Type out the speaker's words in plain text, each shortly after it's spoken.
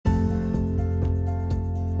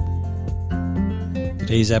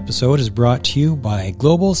Today's episode is brought to you by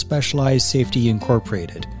Global Specialized Safety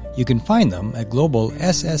Incorporated. You can find them at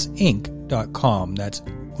globalssinc.com. That's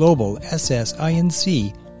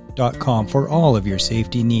globalssinc.com for all of your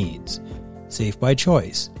safety needs. Safe by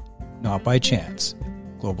choice, not by chance.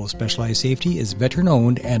 Global Specialized Safety is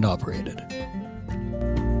veteran-owned and operated.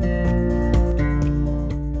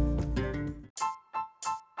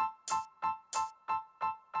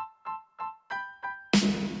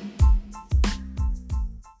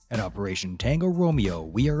 At Operation Tango Romeo,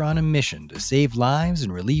 we are on a mission to save lives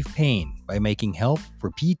and relieve pain by making help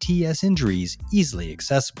for PTS injuries easily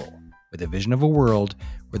accessible, with a vision of a world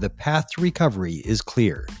where the path to recovery is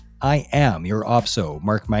clear. I am your OPSO,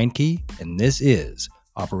 Mark Meinke, and this is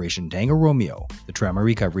Operation Tango Romeo, the Trauma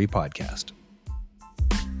Recovery Podcast.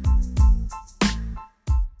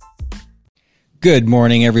 Good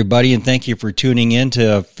morning, everybody, and thank you for tuning in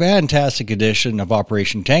to a fantastic edition of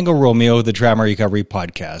Operation Tango Romeo, the Trauma Recovery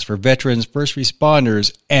Podcast for veterans, first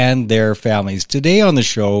responders, and their families. Today on the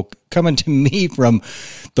show, coming to me from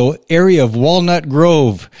the area of Walnut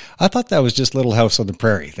Grove. I thought that was just Little House on the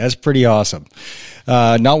Prairie. That's pretty awesome.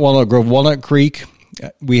 Not Walnut Grove, Walnut Creek.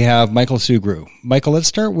 We have Michael Sugrue. Michael, let's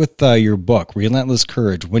start with your book, Relentless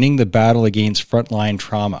Courage, Winning the Battle Against Frontline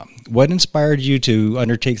Trauma. What inspired you to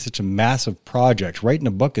undertake such a massive project? Writing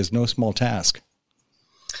a book is no small task.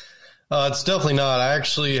 It's definitely not. I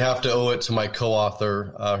actually have to owe it to my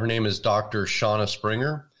co-author. Her name is Dr. Shauna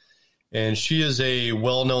Springer, and she is a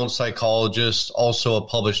well-known psychologist, also a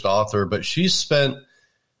published author, but she's spent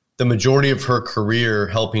the majority of her career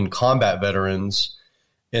helping combat veterans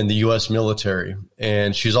in the U.S. military.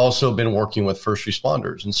 And she's also been working with first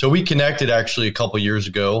responders. And so we connected actually a couple years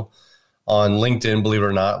ago on LinkedIn, believe it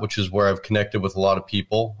or not, which is where I've connected with a lot of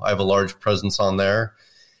people. I have a large presence on there.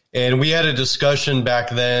 And we had a discussion back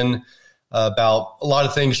then about a lot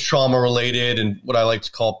of things trauma related and what I like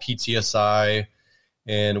to call PTSI.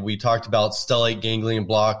 And we talked about stellate ganglion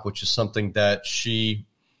block, which is something that she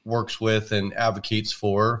works with and advocates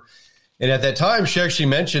for. And at that time, she actually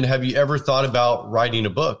mentioned, have you ever thought about writing a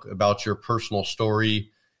book about your personal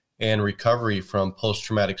story and recovery from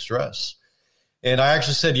post-traumatic stress? And I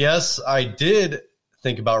actually said, yes, I did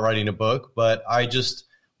think about writing a book, but I just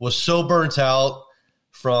was so burnt out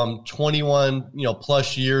from 21,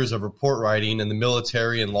 plus years of report writing in the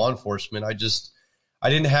military and law enforcement. I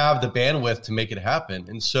didn't have the bandwidth to make it happen.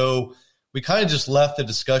 And so we kind of just left the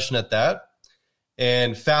discussion at that.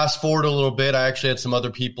 And fast forward a little bit, I actually had some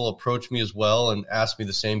other people approach me as well and ask me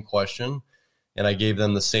the same question, and I gave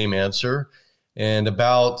them the same answer. And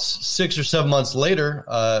about 6 or 7 months later,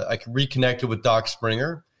 I reconnected with Doc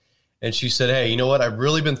Springer, and she said, hey, you know what? I've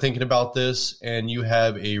really been thinking about this, and you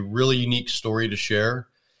have a really unique story to share,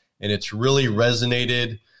 and it's really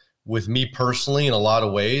resonated with me personally in a lot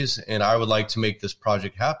of ways, and I would like to make this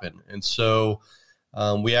project happen. And so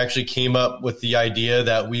we actually came up with the idea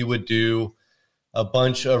that we would do a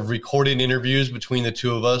bunch of recorded interviews between the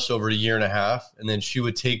two of us over a year and a half. And then she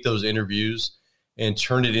would take those interviews and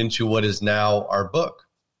turn it into what is now our book.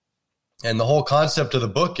 And the whole concept of the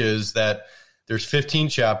book is that there's 15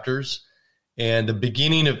 chapters, and the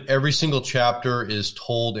beginning of every single chapter is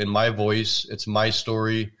told in my voice. It's my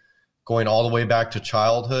story going all the way back to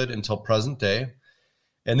childhood until present day.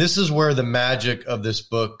 And this is where the magic of this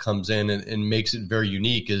book comes in and makes it very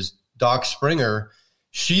unique is Doc Springer.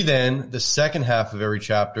 She then, the second half of every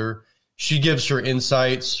chapter, she gives her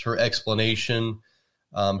insights, her explanation,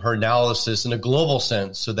 her analysis in a global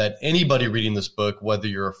sense so that anybody reading this book, whether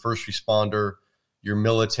you're a first responder, you're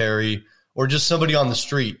military, or just somebody on the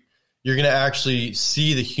street, you're going to actually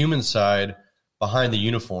see the human side behind the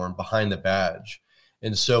uniform, behind the badge.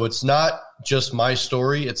 And so it's not just my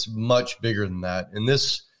story, it's much bigger than that. And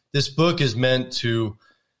this book is meant to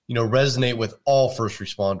resonate with all first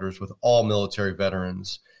responders, with all military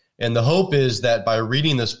veterans. And the hope is that by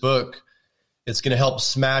reading this book, it's going to help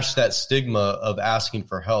smash that stigma of asking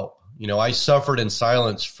for help. I suffered in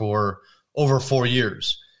silence for over 4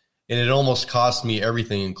 years, and it almost cost me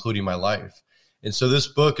everything, including my life. And so this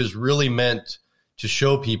book is really meant to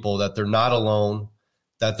show people that they're not alone,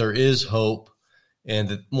 that there is hope, and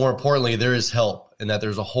that more importantly, there is help, and that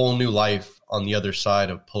there's a whole new life on the other side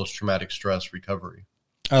of post-traumatic stress recovery.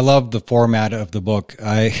 I love the format of the book.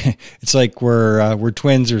 It's like we're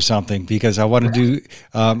twins or something because I want to do.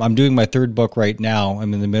 I'm doing my third book right now.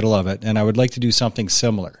 I'm in the middle of it, and I would like to do something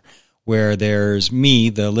similar, where there's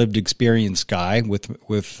me, the lived experience guy, with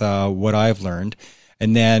what I've learned,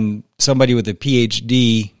 and then somebody with a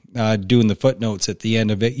PhD doing the footnotes at the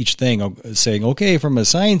end of each thing, saying, "Okay, from a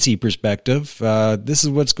sciencey perspective, this is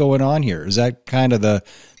what's going on here." Is that kind of the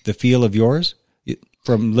feel of yours?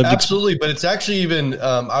 from lived Absolutely. But it's actually even,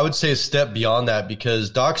 I would say, a step beyond that, because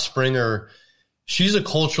Doc Springer, she's a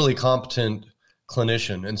culturally competent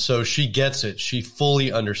clinician. And so she gets it. She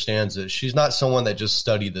fully understands it. She's not someone that just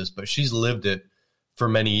studied this, but she's lived it for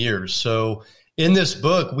many years. So in this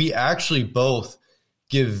book, we actually both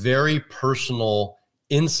give very personal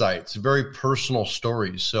insights, very personal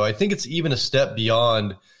stories. So I think it's even a step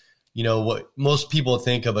beyond, what most people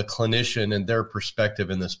think of a clinician and their perspective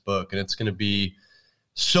in this book. And it's going to be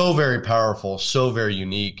so very powerful, so very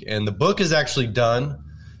unique. And the book is actually done.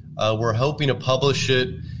 We're hoping to publish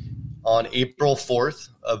it on April 4th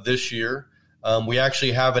of this year. We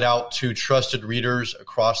actually have it out to trusted readers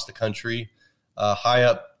across the country, high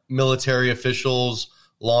up military officials,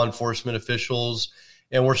 law enforcement officials,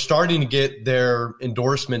 and we're starting to get their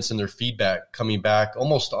endorsements and their feedback coming back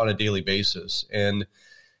almost on a daily basis. And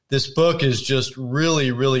this book is just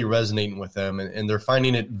really, really resonating with them, and they're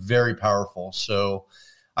finding it very powerful. So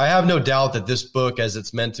I have no doubt that this book, as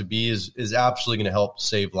it's meant to be, is absolutely going to help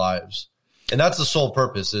save lives. And that's the sole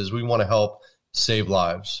purpose, is we want to help save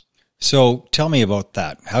lives. So tell me about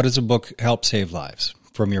that. How does a book help save lives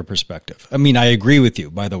from your perspective? I mean, I agree with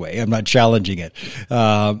you, by the way. I'm not challenging it.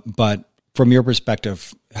 But from your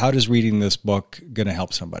perspective, how does reading this book going to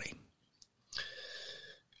help somebody?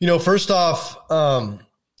 First off,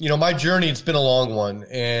 my journey, it's been a long one,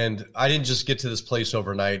 and I didn't just get to this place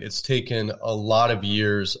overnight. It's taken a lot of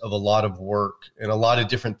years of a lot of work and a lot of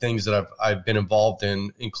different things that I've been involved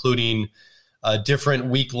in, including different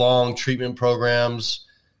week-long treatment programs,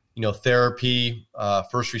 therapy,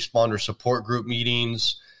 first responder support group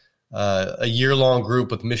meetings, a year-long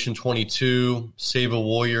group with Mission 22, Save a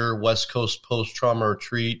Warrior, West Coast Post-Trauma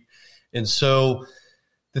Retreat. And so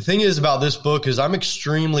the thing is about this book is I'm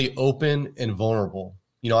extremely open and vulnerable.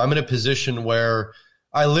 I'm in a position where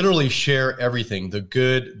I literally share everything, the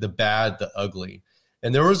good, the bad, the ugly.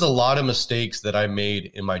 And there was a lot of mistakes that I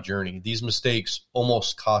made in my journey. These mistakes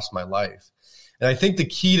almost cost my life. And I think the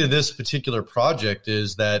key to this particular project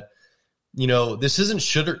is that, this isn't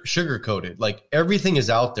sugar coated. Like, everything is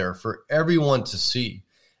out there for everyone to see.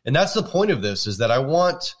 And that's the point of this, is that I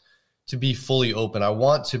want to be fully open. I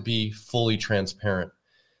want to be fully transparent.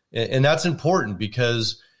 And that's important,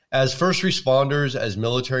 because as first responders, as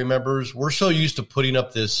military members, we're so used to putting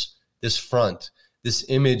up this front, this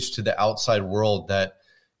image to the outside world that,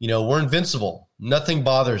 we're invincible. Nothing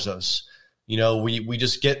bothers us. We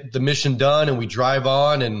just get the mission done and we drive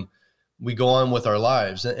on and we go on with our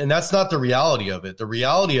lives. And that's not the reality of it. The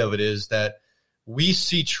reality of it is that we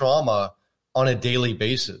see trauma on a daily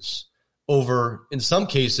basis over, in some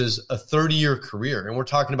cases, a 30-year career. And we're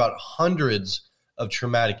talking about hundreds of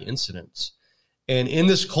traumatic incidents. And in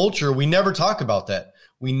this culture, we never talk about that.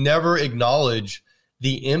 We never acknowledge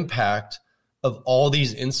the impact of all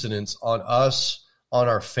these incidents on us, on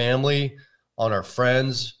our family, on our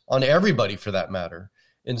friends, on everybody for that matter.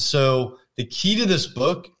 And so the key to this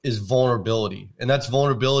book is vulnerability. And that's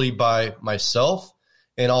vulnerability by myself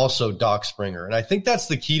and also Doc Springer. And I think that's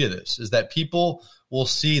the key to this, is that people will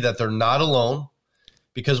see that they're not alone.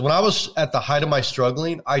 Because when I was at the height of my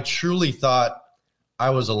struggling, I truly thought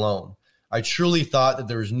I was alone. I truly thought that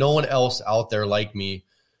there was no one else out there like me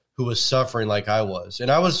who was suffering like I was.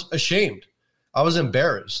 And I was ashamed. I was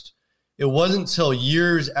embarrassed. It wasn't until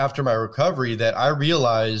years after my recovery that I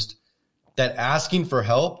realized that asking for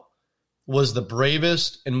help was the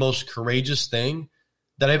bravest and most courageous thing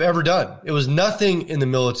that I've ever done. It was nothing in the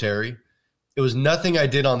military. It was nothing I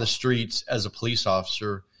did on the streets as a police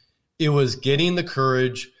officer. It was getting the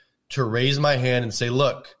courage to raise my hand and say,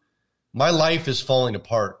 look, my life is falling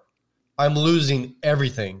apart. I'm losing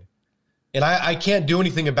everything. And I can't do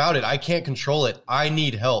anything about it. I can't control it. I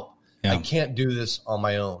need help. Yeah. I can't do this on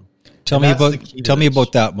my own. Tell me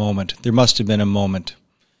about that moment. There must have been a moment.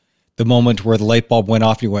 The moment where the light bulb went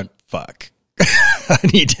off, you went, fuck.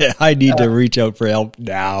 I need to reach out for help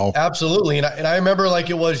now. Absolutely. And I remember like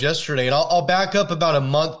it was yesterday. And I'll back up about a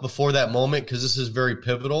month before that moment, because this is very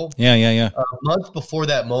pivotal. Yeah. A month before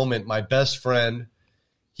that moment, my best friend,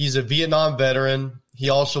 he's a Vietnam veteran. He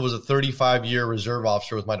also was a 35-year reserve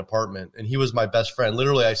officer with my department. And he was my best friend.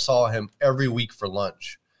 Literally, I saw him every week for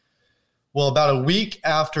lunch. Well, about a week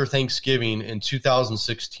after Thanksgiving in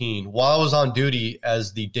 2016, while I was on duty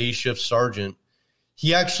as the day shift sergeant,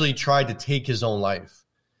 he actually tried to take his own life.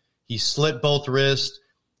 He slit both wrists.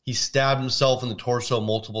 He stabbed himself in the torso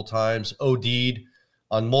multiple times, OD'd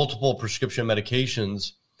on multiple prescription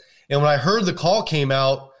medications. And when I heard the call came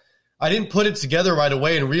out, I didn't put it together right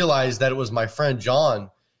away and realize that it was my friend John,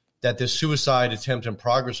 that this suicide attempt in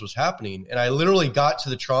progress was happening. And I literally got to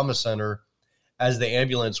the trauma center as the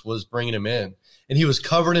ambulance was bringing him in. and he was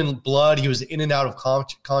covered in blood. He was in and out of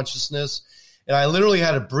consciousness. And I literally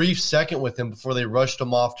had a brief second with him before they rushed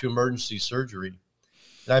him off to emergency surgery.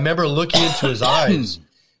 And I remember looking into his eyes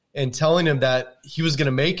and telling him that he was going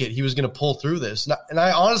to make it. He was going to pull through this. And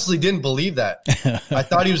I honestly didn't believe that. I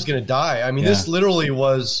thought he was going to die. I mean, This literally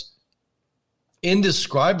was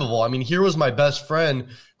indescribable. I mean, here was my best friend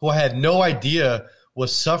who I had no idea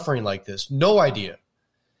was suffering like this. No idea.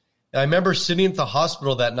 And I remember sitting at the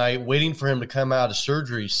hospital that night, waiting for him to come out of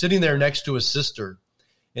surgery, sitting there next to his sister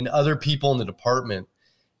and other people in the department.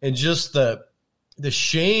 And just the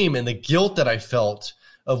shame and the guilt that I felt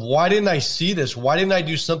of why didn't I see this? Why didn't I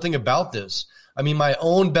do something about this? I mean, my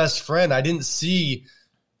own best friend, I didn't see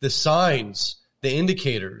the signs, the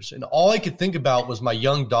indicators. And all I could think about was my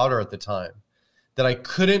young daughter at the time, that I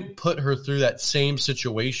couldn't put her through that same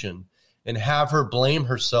situation and have her blame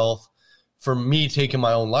herself for me taking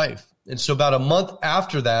my own life. And so about a month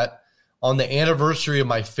after that, on the anniversary of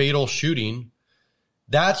my fatal shooting,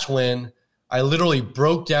 that's when I literally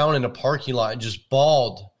broke down in a parking lot and just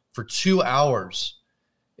bawled for 2 hours.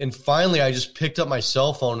 And finally, I just picked up my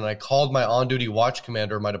cell phone and I called my on-duty watch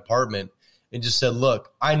commander of my department and just said,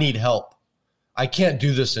 look, I need help. I can't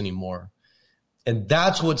do this anymore. And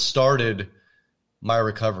that's what started my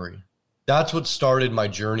recovery. That's what started my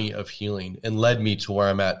journey of healing and led me to where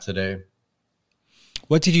I'm at today.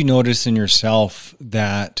 What did you notice in yourself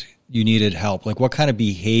that you needed help? Like, what kind of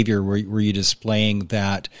behavior were you displaying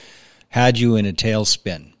that had you in a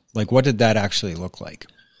tailspin? Like, what did that actually look like?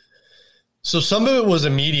 So some of it was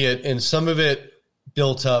immediate and some of it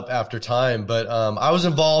built up after time. But I was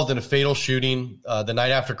involved in a fatal shooting the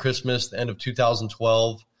night after Christmas, the end of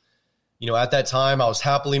 2012. You know, at that time, I was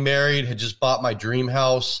happily married, had just bought my dream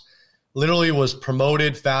house, literally was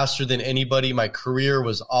promoted faster than anybody. My career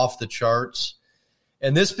was off the charts.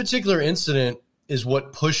 And this particular incident is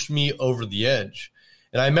what pushed me over the edge.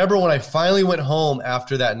 And I remember when I finally went home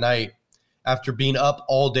after that night, after being up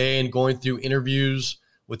all day and going through interviews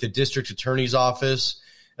with the district attorney's office.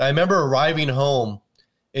 And I remember arriving home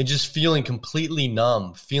and just feeling completely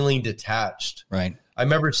numb, feeling detached. Right. I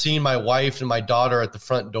remember seeing my wife and my daughter at the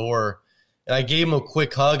front door, and I gave them a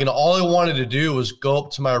quick hug. And all I wanted to do was go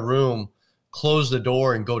up to my room, close the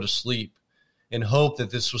door, and go to sleep and hope that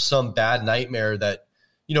this was some bad nightmare that,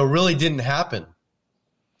 you know, really didn't happen.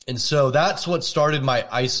 And so that's what started my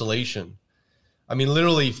isolation. I mean,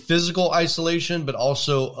 literally physical isolation, but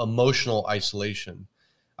also emotional isolation.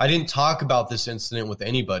 I didn't talk about this incident with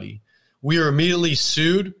anybody. We were immediately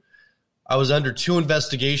sued. I was under 2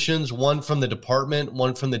 investigations, one from the department,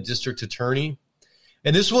 one from the district attorney.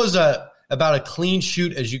 And this was about a clean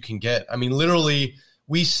shoot as you can get. I mean, literally,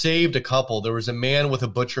 we saved a couple. There was a man with a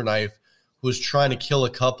butcher knife who was trying to kill a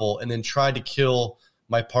couple and then tried to kill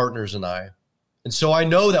my partners and I. And so I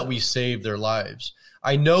know that we saved their lives.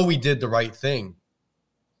 I know we did the right thing.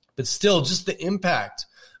 But still, just the impact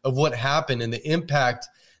of what happened and the impact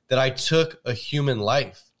that I took a human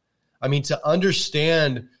life. I mean, to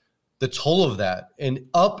understand the toll of that and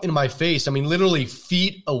up in my face, I mean, literally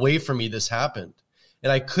feet away from me, this happened.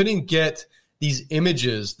 And I couldn't get these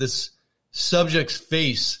images, this subject's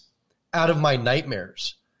face out of my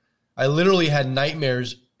nightmares. I literally had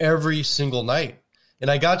nightmares every single night. And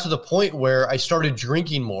I got to the point where I started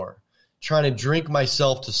drinking more, trying to drink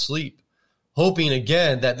myself to sleep, hoping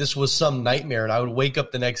again that this was some nightmare and I would wake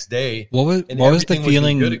up the next day. What was the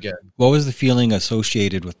feeling? Good again. What was the feeling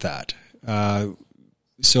associated with that?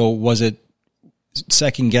 So was it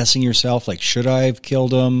second guessing yourself? Like, should I have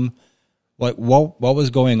killed him? What was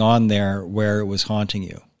going on there where it was haunting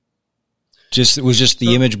you? It was just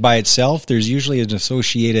the image by itself. There's usually an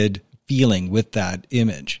associated feeling with that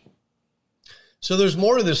image. So there's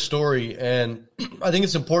more to this story, and I think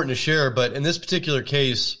it's important to share. But in this particular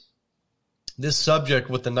case, this subject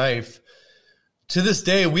with the knife, to this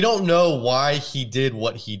day, we don't know why he did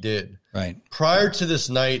what he did. Right. Prior to this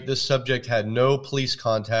night, this subject had no police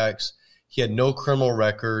contacts. He had no criminal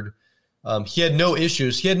record. He had no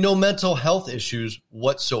issues. He had no mental health issues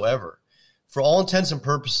whatsoever. For all intents and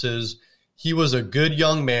purposes, he was a good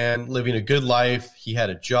young man living a good life. He had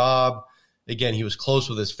a job. Again, he was close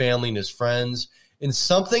with his family and his friends. And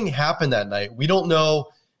something happened that night. We don't know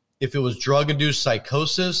if it was drug-induced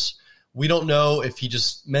psychosis. We don't know if he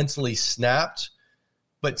just mentally snapped.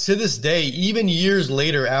 But to this day, even years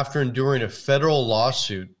later, after enduring a federal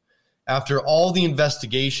lawsuit, after all the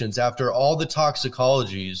investigations, after all the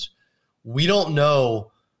toxicologies, we don't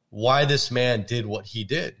know why this man did what he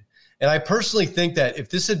did. And I personally think that if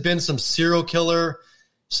this had been some serial killer,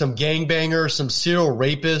 some gangbanger, some serial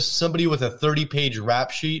rapist, somebody with a 30-page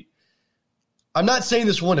rap sheet, I'm not saying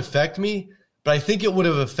this wouldn't affect me. but I think it would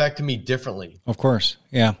have affected me differently. Of course.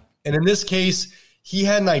 Yeah. And in this case, he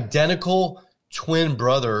had an identical twin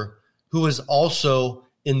brother who was also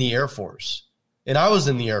in the Air Force. And I was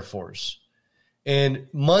in the Air Force. And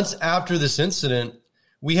months after this incident,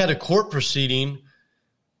 we had a court proceeding,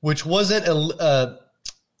 which wasn't a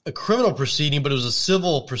criminal proceeding, but it was a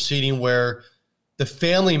civil proceeding where the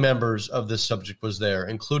family members of this subject was there,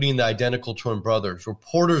 including the identical twin brothers.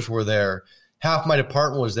 Reporters were there. Half my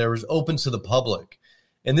department was there. It was open to the public.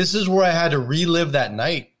 And this is where I had to relive that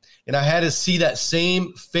night. And I had to see that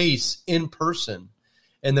same face in person.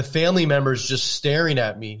 And the family members just staring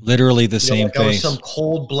at me. Literally the same like face. I was some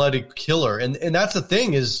cold-blooded killer. And that's the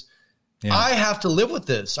thing is, I have to live with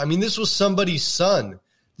this. I mean, this was somebody's son.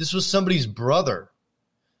 This was somebody's brother.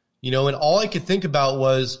 And all I could think about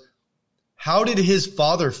was, how did his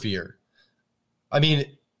father fear? I mean,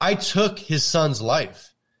 I took his son's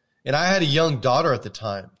life, and I had a young daughter at the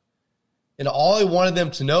time. And all I wanted them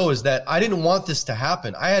to know is that I didn't want this to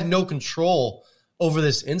happen. I had no control over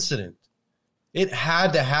this incident. It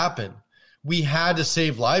had to happen. We had to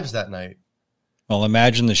save lives that night. Well,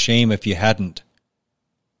 imagine the shame if you hadn't.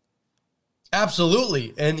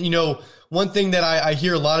 Absolutely. And, one thing that I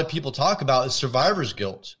hear a lot of people talk about is survivor's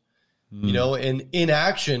guilt, and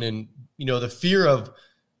inaction and, the fear of,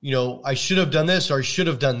 I should have done this or I should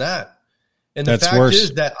have done that. And the fact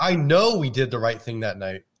is that I know we did the right thing that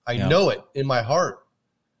night. I know it in my heart.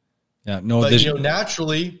 Yeah, no, but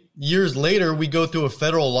naturally, years later, we go through a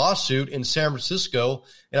federal lawsuit in San Francisco,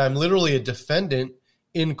 and I'm literally a defendant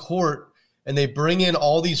in court, and they bring in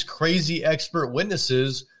all these crazy expert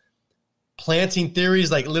witnesses, planting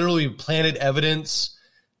theories, like literally planted evidence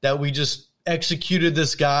that we just executed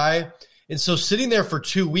this guy. And so sitting there for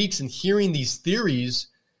 2 weeks and hearing these theories,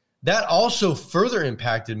 that also further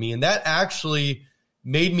impacted me, and that actually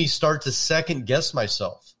made me start to second guess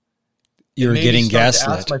myself. You're getting gaslit.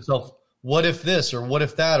 To ask myself, what if this or what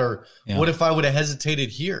if that or what if I would have hesitated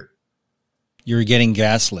here? You're getting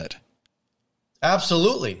gaslit.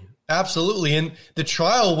 Absolutely. Absolutely. And the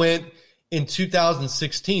trial went in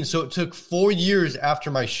 2016. So it took 4 years after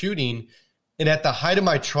my shooting. And at the height of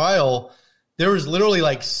my trial, there was literally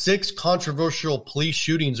like 6 controversial police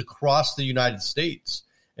shootings across the United States.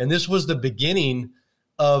 And this was the beginning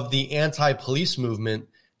of the anti-police movement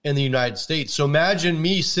in the United States. So imagine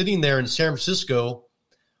me sitting there in San Francisco,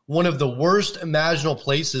 one of the worst imaginable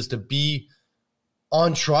places to be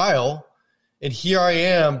on trial. And here I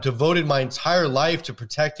am, devoted my entire life to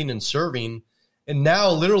protecting and serving. And now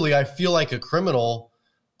literally I feel like a criminal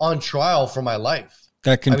on trial for my life.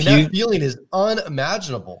 That feeling is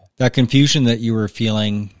unimaginable. That confusion that you were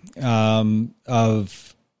feeling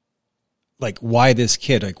of like, why this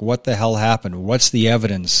kid? Like, what the hell happened? What's the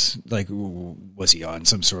evidence? Like, was he on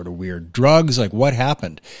some sort of weird drugs? Like, what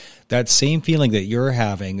happened? That same feeling that you're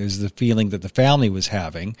having is the feeling that the family was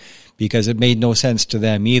having, because it made no sense to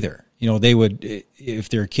them either. They would, if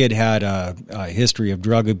their kid had a history of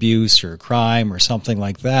drug abuse or crime or something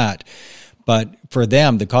like that. But for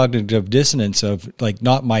them, the cognitive dissonance of, like,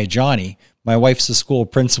 not my Johnny. My wife's the school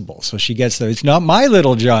principal, so she gets it's not my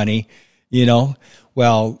little Johnny,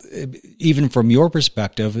 Well, even from your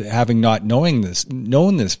perspective, having not known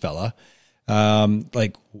this fella,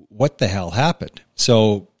 like, what the hell happened?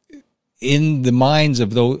 So in the minds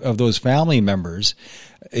of those family members,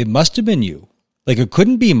 it must have been you. Like, it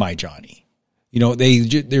couldn't be my Johnny.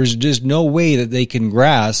 There's just no way that they can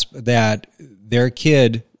grasp that their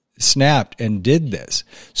kid snapped and did this.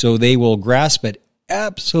 So they will grasp at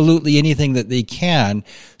absolutely anything that they can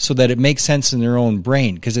so that it makes sense in their own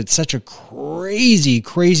brain, because it's such a crazy,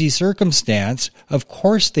 crazy circumstance. Of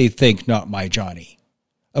course they think, not my Johnny.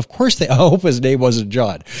 Of course I hope his name wasn't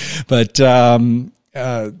John. But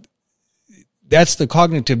that's the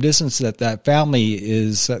cognitive dissonance that family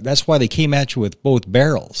is. That's why they came at you with both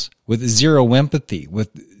barrels, with zero empathy,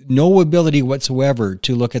 with no ability whatsoever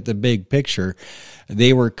to look at the big picture.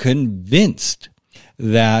 They were convinced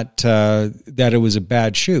that it was a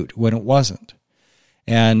bad shoot when it wasn't.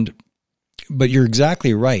 But you're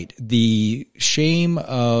exactly right. The shame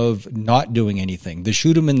of not doing anything, the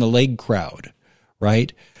shoot him in the leg crowd,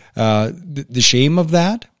 right? The shame of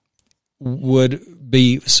that would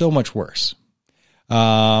be so much worse.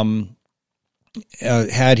 Had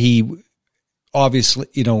he obviously,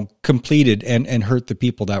 completed and hurt the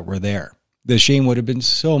people that were there, the shame would have been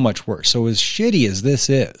so much worse. So as shitty as this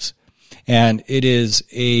is, and it is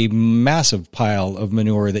a massive pile of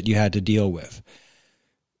manure that you had to deal with,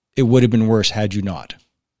 it would have been worse had you not.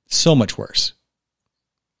 So much worse.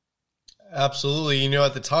 Absolutely.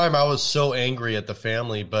 At the time I was so angry at the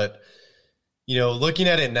family, but looking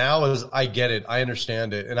at it now is I get it. I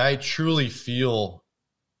understand it. And I truly feel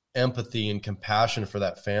empathy and compassion for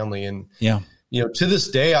that family. And, to this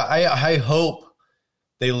day, I hope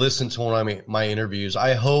they listen to one of my interviews.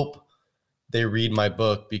 I hope they read my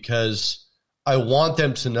book, because I want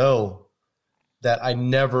them to know that I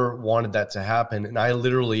never wanted that to happen. And I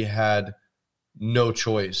literally had no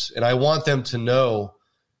choice. And I want them to know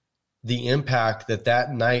the impact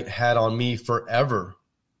that night had on me forever.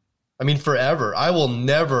 I mean, forever. I will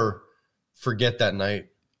never forget that night.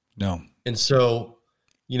 No. And so,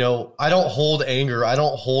 I don't hold anger. I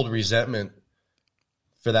don't hold resentment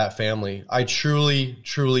for that family. I truly,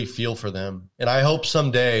 truly feel for them. And I hope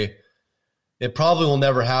someday, it probably will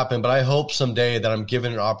never happen, but I hope someday that I'm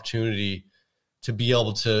given an opportunity to be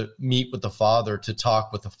able to meet with the father, to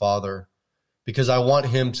talk with the father, because I want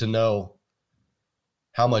him to know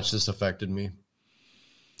how much this affected me.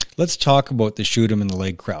 Let's talk about the shoot him in the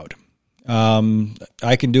leg crowd.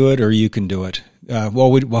 I can do it, or you can do it.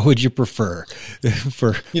 What would you prefer?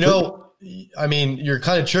 I mean, you're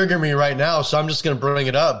kind of triggering me right now, so I'm just going to bring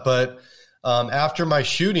it up. But after my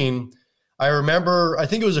shooting, I remember, I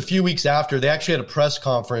think it was a few weeks after, they actually had a press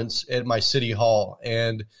conference at my city hall.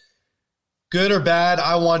 And good or bad,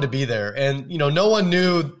 I wanted to be there. And, no one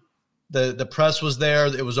knew the press was there.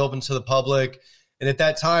 It was open to the public. And at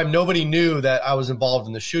that time, nobody knew that I was involved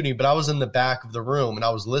in the shooting, but I was in the back of the room and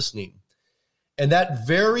I was listening. And that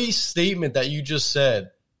very statement that you just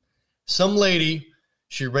said, some lady,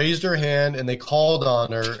 she raised her hand and they called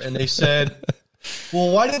on her and they said,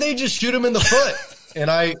 well, why did they just shoot him in the foot? And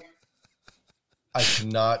I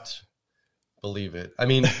could not believe it. I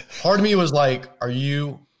mean, part of me was like, are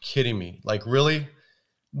you kidding me? Like, really?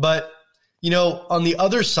 But, on the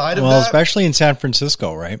other side of that. Well, especially in San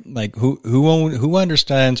Francisco, right? Like, who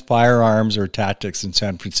understands firearms or tactics in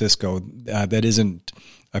San Francisco that isn't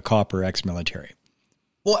a cop or ex-military?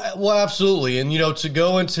 Well, absolutely. And, to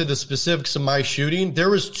go into the specifics of my shooting, there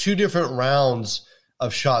was 2 different rounds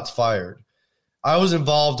of shots fired. I was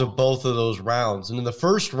involved in both of those rounds. And in the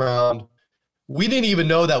first round, we didn't even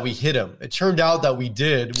know that we hit him. It turned out that we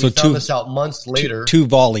did. We found this out months later. 2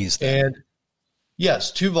 volleys then. And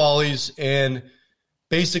yes, 2 volleys. And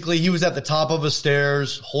basically he was at the top of the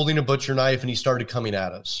stairs holding a butcher knife and he started coming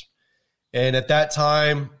at us. And at that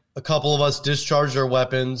time, a couple of us discharged our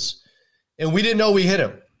weapons and we didn't know we hit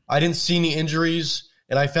him. I didn't see any injuries.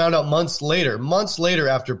 And I found out months later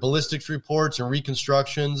after ballistics reports and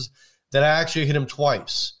reconstructions, that I actually hit him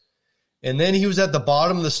twice. And then he was at the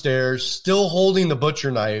bottom of the stairs, still holding the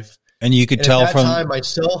butcher knife. And you could tell at that from time,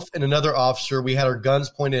 myself and another officer, we had our guns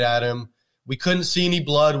pointed at him. We couldn't see any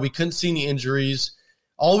blood. We couldn't see any injuries.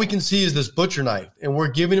 All we can see is this butcher knife. And we're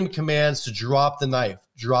giving him commands to drop the knife,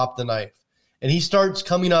 drop the knife. And he starts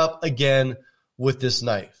coming up again with this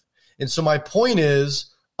knife. And so my point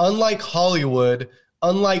is, unlike Hollywood,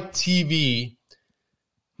 unlike TV,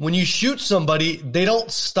 when you shoot somebody, they don't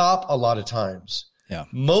stop a lot of times. Yeah.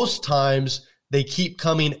 Most times they keep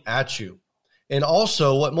coming at you. And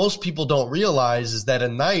also what most people don't realize is that a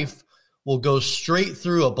knife will go straight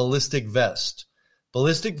through a ballistic vest.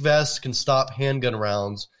 Ballistic vests can stop handgun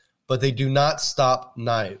rounds, but they do not stop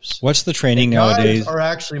knives. What's the training and nowadays? Knives are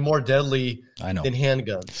actually more deadly than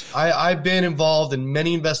handguns. I've been involved in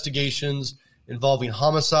many investigations involving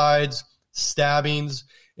homicides, stabbings,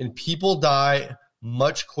 and people die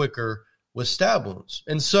much quicker with stab wounds.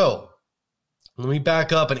 And so let me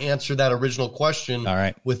back up and answer that original question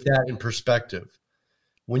with that in perspective.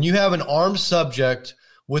 When you have an armed subject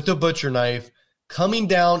with a butcher knife coming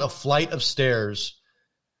down a flight of stairs,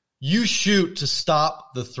 you shoot to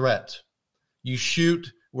stop the threat. You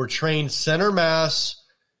shoot, we're trained center mass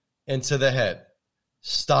and to the head.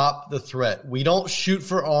 Stop the threat. We don't shoot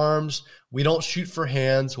for arms. We don't shoot for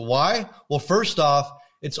hands. Why? Well, first off,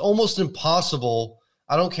 it's almost impossible.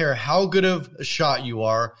 I don't care how good of a shot you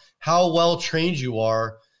are, how well trained you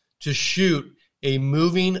are, to shoot a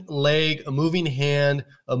moving leg, a moving hand,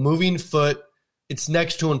 a moving foot. It's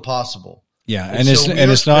next to impossible. Yeah, and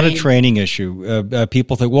it's not a training issue.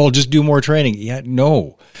 People think, well, just do more training. Yeah,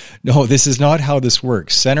 no, this is not how this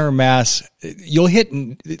works. Center mass, you'll hit.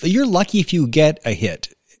 You're lucky if you get a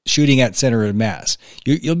hit shooting at center of mass.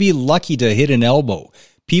 You'll be lucky to hit an elbow.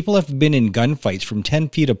 People have been in gunfights from 10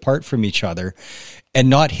 feet apart from each other and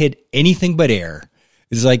not hit anything but air.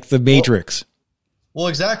 It's like the Matrix. Well,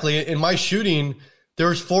 exactly. In my shooting, there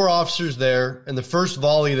was 4 officers there. In the first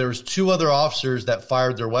volley, there was 2 other officers that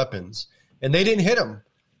fired their weapons. And they didn't hit him.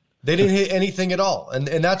 They didn't hit anything at all. And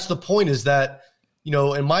that's the point, is that,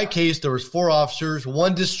 in my case, there was 4 officers.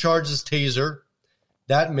 1 discharged his taser.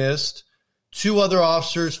 That missed. 2 other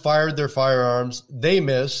officers fired their firearms. They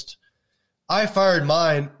missed. I fired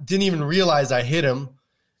mine, didn't even realize I hit him.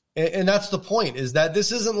 And that's the point, is that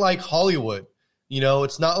this isn't like Hollywood.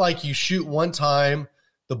 It's not like you shoot one time,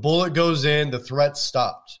 the bullet goes in, the threat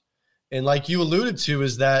stopped. And like you alluded to,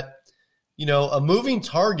 is that, a moving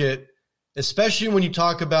target, especially when you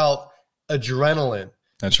talk about adrenaline,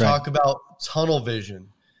 that's right. Talk about tunnel vision.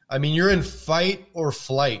 I mean, you're in fight or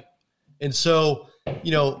flight. And so,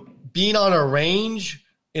 being on a range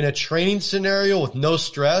in a training scenario with no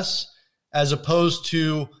stress, as opposed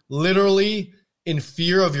to literally in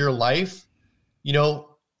fear of your life,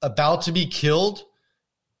 about to be killed,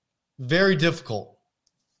 very difficult.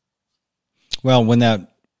 Well, when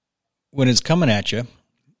it's coming at you,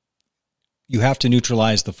 you have to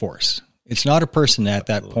neutralize the force. It's not a person at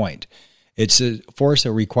that point. It's a force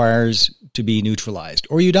that requires to be neutralized,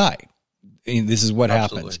 or you die. And this is what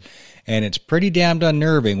happens. And it's pretty damned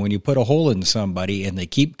unnerving when you put a hole in somebody and they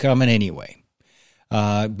keep coming anyway.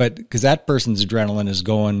 But because that person's adrenaline is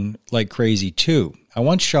going like crazy too. I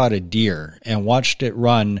once shot a deer and watched it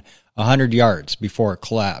run 100 yards before it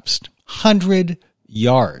collapsed. 100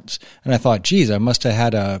 yards. And I thought, geez, I must have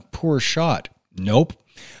had a poor shot. Nope.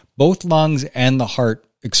 Both lungs and the heart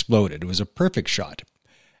exploded. It was a perfect shot.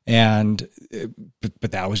 And,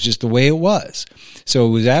 but that was just the way it was. So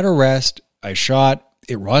it was at a rest. I shot,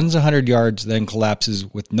 it runs 100 yards, then collapses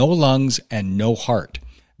with no lungs and no heart.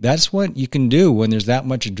 That's what you can do when there's that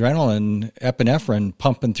much adrenaline, epinephrine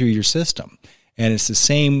pumping through your system. And it's the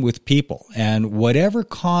same with people. And whatever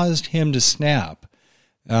caused him to snap,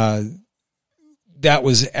 that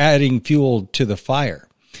was adding fuel to the fire.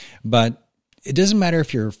 But it doesn't matter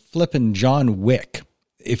if you're flipping John Wick.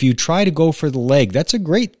 If you try to go for the leg, that's a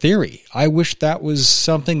great theory. I wish that was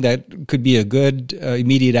something that could be a good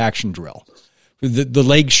immediate action drill. The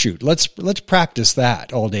leg shoot. Let's practice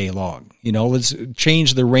that all day long. Let's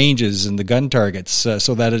change the ranges and the gun targets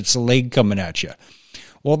so that it's a leg coming at you.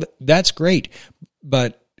 Well, that's great,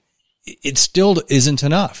 but it still isn't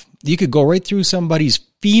enough. You could go right through somebody's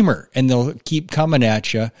femur and they'll keep coming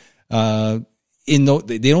at you. They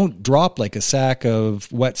don't drop like a sack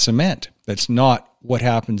of wet cement. That's not what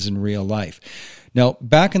happens in real life. Now,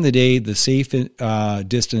 back in the day, the safe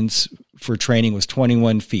distance for training was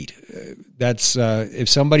 21 feet. That's if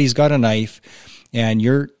somebody's got a knife and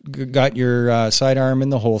you're got your sidearm in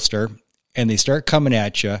the holster and they start coming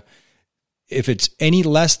at you, if it's any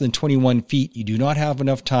less than 21 feet, you do not have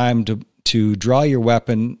enough time to draw your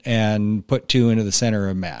weapon and put two into the center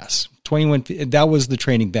of mass. 21 feet, that was the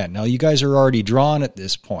training then. Now, you guys are already drawn at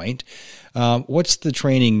this point. What's the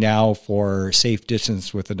training now for safe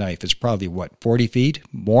distance with a knife? It's probably, 40 feet?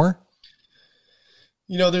 More?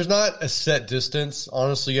 There's not a set distance.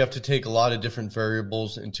 Honestly, you have to take a lot of different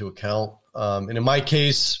variables into account. And in my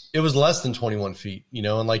case, it was less than 21 feet,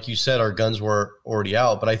 and like you said, our guns were already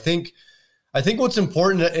out. But I think what's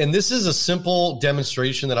important, and this is a simple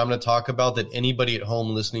demonstration that I'm going to talk about that anybody at home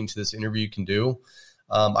listening to this interview can do.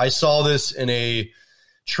 I saw this in a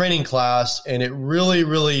training class, and it really,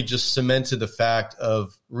 really just cemented the fact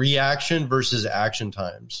of reaction versus action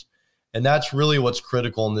times. And that's really what's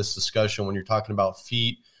critical in this discussion when you're talking about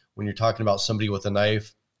feet, when you're talking about somebody with a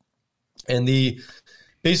knife. And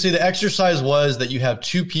basically the exercise was that you have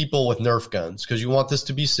two people with Nerf guns because you want this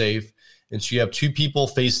to be safe. And so you have two people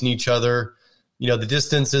facing each other. The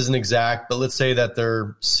distance isn't exact, but let's say that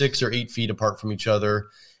they're 6 or 8 feet apart from each other.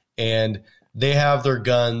 And they have their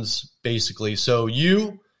guns basically. So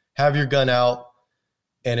you have your gun out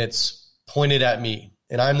and it's pointed at me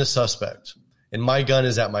and I'm the suspect and my gun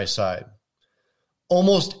is at my side.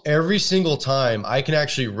 Almost every single time I can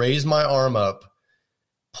actually raise my arm up,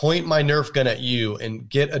 point my Nerf gun at you and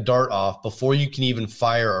get a dart off before you can even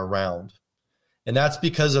fire a round. And that's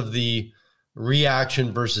because of the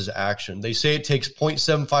reaction versus action. They say it takes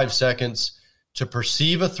 0.75 seconds to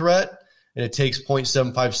perceive a threat, and it takes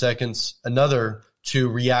 0.75 seconds to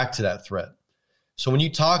react to that threat. So when you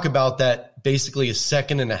talk about that basically a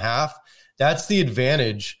second and a half, that's the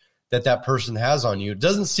advantage that person has on you. It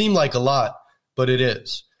doesn't seem like a lot, but it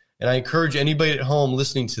is. And I encourage anybody at home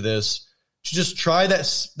listening to this to just try that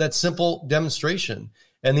simple demonstration.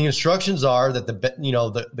 And the instructions are that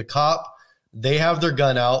the cop, they have their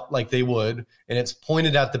gun out like they would, and it's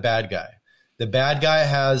pointed at the bad guy. The bad guy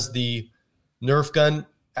has the Nerf gun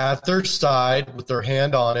at their side with their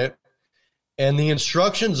hand on it. And the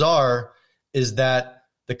instructions is that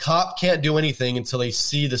the cop can't do anything until they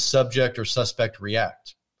see the subject or suspect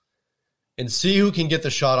react and see who can get the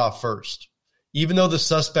shot off first. Even though the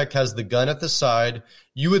suspect has the gun at the side,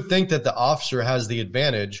 you would think that the officer has the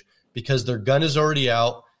advantage because their gun is already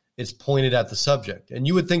out. It's pointed at the subject and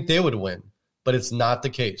you would think they would win, but it's not the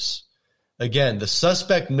case. Again, the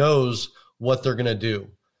suspect knows what they're going to do.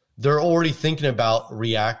 They're already thinking about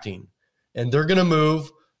reacting, and they're going to move,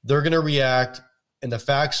 they're going to react. And the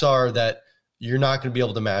facts are that you're not going to be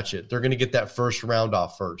able to match it. They're going to get that first round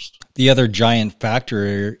off first. The other giant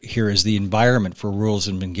factor here is the environment for rules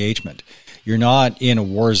of engagement. You're not in a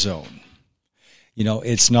war zone. You know,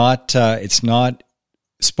 it's not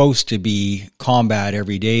supposed to be combat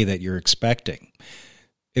every day that you're expecting.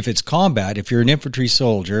 If it's combat, if you're an infantry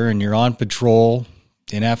soldier and you're on patrol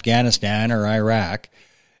in Afghanistan or Iraq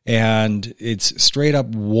and it's straight up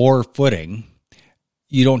war footing,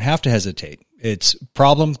 you don't have to hesitate. It's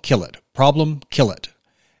problem, kill it. Problem, kill it.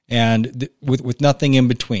 And with nothing in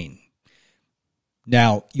between.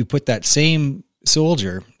 Now, you put that same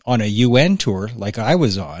soldier on a UN tour like I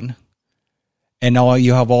was on, and now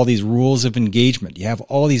you have all these rules of engagement. You have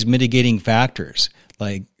all these mitigating factors.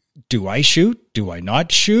 Like, do I shoot? Do I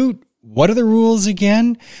not shoot? What are the rules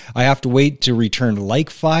again? I have to wait to return like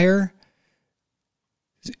fire.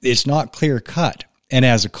 It's not clear cut. And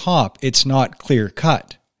as a cop, it's not clear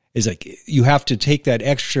cut. It's like you have to take that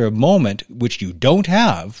extra moment, which you don't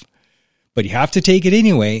have, but you have to take it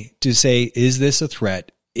anyway to say, is this a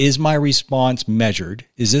threat? Is my response measured?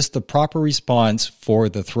 Is this the proper response for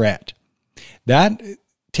the threat? That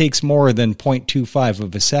takes more than 0.25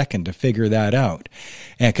 of a second to figure that out.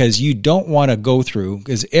 And because you don't want to go through,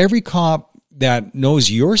 because every cop that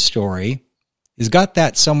knows your story has got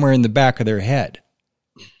that somewhere in the back of their head.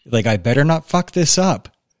 Like, I better not fuck this up.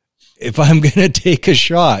 If I'm going to take a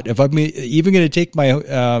shot, if I'm even going to take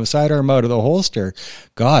my sidearm out of the holster,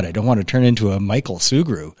 God, I don't want to turn into a Michael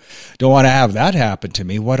Sugru. Don't want to have that happen to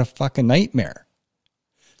me. What a fucking nightmare.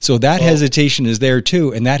 So that hesitation is there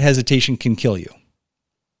too, and that hesitation can kill you.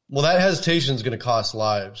 Well, that hesitation is going to cost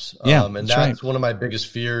lives. Yeah, and that's one of my biggest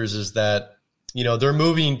fears is that, you know, they're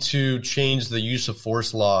moving to change the use of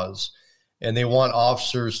force laws, and they want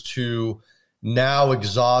officers to now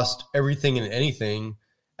exhaust everything and anything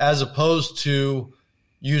as opposed to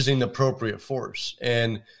using the appropriate force.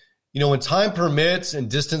 And, you know, when time permits and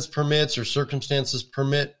distance permits or circumstances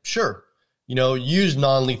permit, sure, you know, use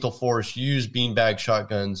non-lethal force, use beanbag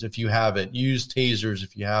shotguns if you have it, use tasers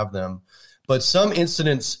if you have them. But some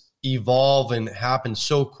incidents evolve and happen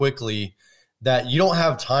so quickly that you don't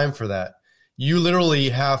have time for that. You literally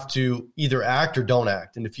have to either act or don't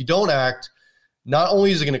act. And if you don't act, not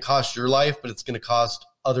only is it going to cost your life, but it's going to cost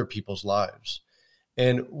other people's lives.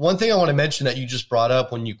 And one thing I want to mention that you just brought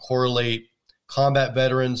up when you correlate combat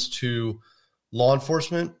veterans to law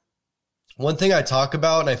enforcement, one thing I talk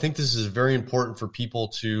about, and I think this is very important for people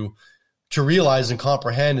to realize and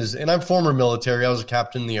comprehend is, and I'm former military, I was a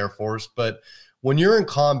captain in the Air Force, but when you're in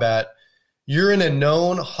combat, you're in a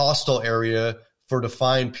known hostile area for a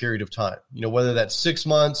defined period of time, you know, whether that's 6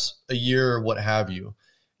 months, a year, or what have you.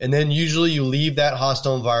 And then usually you leave that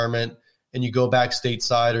hostile environment and you go back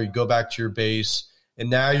stateside or you go back to your base, and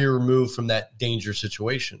now you're removed from that danger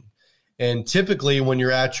situation. And typically when you're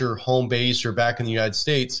at your home base or back in the United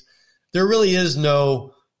States, there really is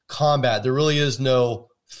no combat. There really is no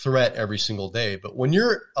threat every single day. But when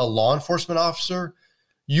you're a law enforcement officer,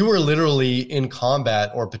 you are literally in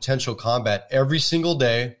combat or potential combat every single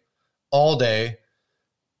day, all day,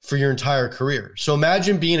 for your entire career. So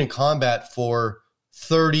imagine being in combat for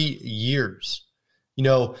 30 years. You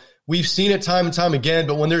know, we've seen it time and time again,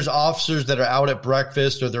 but when there's officers that are out at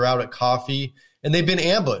breakfast or they're out at coffee and they've been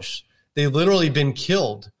ambushed, they've literally been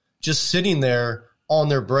killed just sitting there on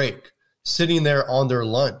their break, sitting there on their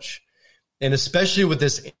lunch. And especially with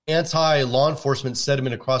this anti-law enforcement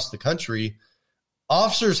sentiment across the country,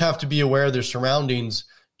 officers have to be aware of their surroundings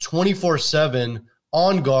 24/7,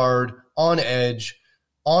 on guard, on edge,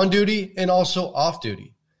 on duty, and also off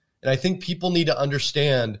duty. And I think people need to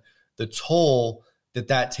understand the toll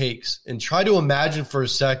that takes, and try to imagine for a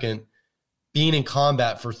second being in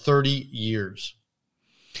combat for 30 years.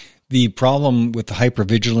 The problem with the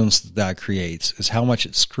hypervigilance that creates is how much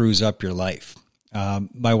it screws up your life.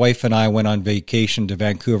 My wife and I went on vacation to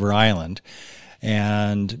Vancouver Island,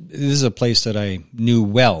 and this is a place that I knew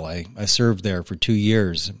well. I served there for 2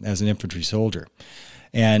 years as an infantry soldier.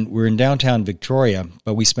 And we're in downtown Victoria,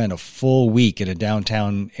 but we spent a full week in a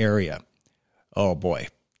downtown area. Oh boy,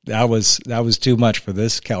 that was too much for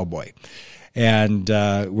this cowboy. And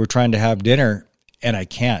we're trying to have dinner, and I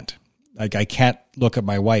can't. Like, I can't look at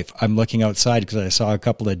my wife. I'm looking outside because I saw a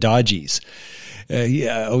couple of dodgies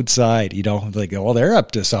outside, you know, like, oh, they're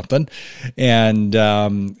up to something. And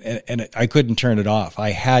I couldn't turn it off.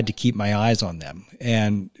 I had to keep my eyes on them.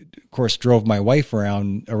 And of course, drove my wife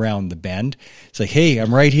around the bend. It's like, hey,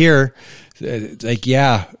 I'm right here. It's like,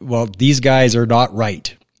 yeah, well, these guys are not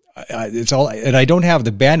right. It's all, and I don't have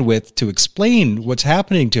the bandwidth to explain what's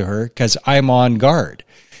happening to her because I'm on guard.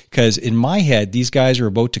 Because in my head, these guys are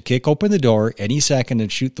about to kick open the door any second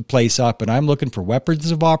and shoot the place up, and I'm looking for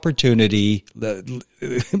weapons of opportunity,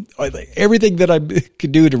 everything that I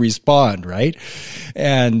could do to respond, right?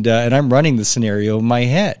 And I'm running the scenario in my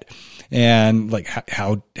head. And like,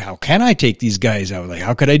 how can I take these guys out? Like,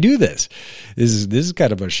 how could I do this? This is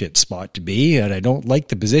kind of a shit spot to be, and I don't like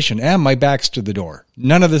the position. And my back's to the door.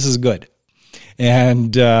 None of this is good.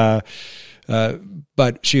 And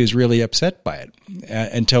but she was really upset by it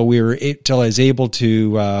until I was able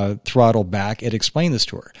to throttle back and explain this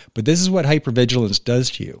to her. But this is what hypervigilance does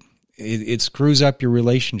to you. It screws up your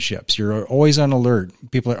relationships. You're always on alert.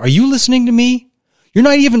 People are you listening to me? You're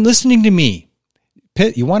not even listening to me.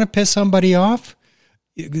 You want to piss somebody off?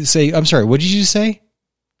 Say, I'm sorry, what did you say?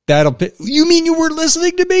 You mean you weren't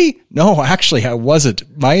listening to me? No, actually, I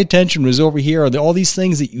wasn't. My attention was over here on all these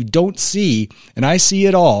things that you don't see, and I see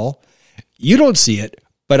it all. You don't see it,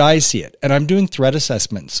 but I see it. And I'm doing threat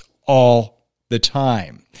assessments all the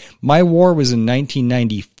time. My war was in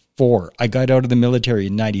 1994. I got out of the military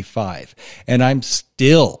in 95, and I'm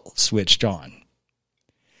still switched on.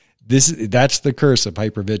 That's the curse of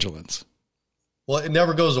hypervigilance. Well, it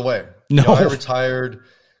never goes away. No. I retired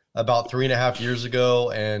about 3.5 years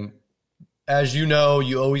ago. And as you know,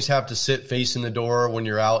 you always have to sit facing the door when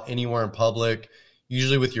you're out anywhere in public,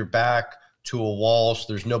 usually with your back to a wall. So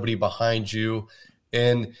there's nobody behind you.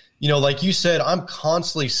 And, like you said, I'm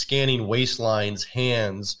constantly scanning waistlines,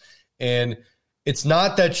 hands. And it's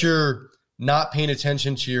not that you're not paying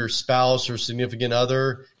attention to your spouse or significant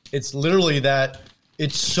other. It's literally that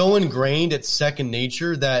it's so ingrained, it's second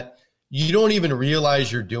nature that you don't even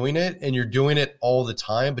realize you're doing it, and you're doing it all the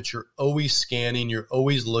time, but you're always scanning, you're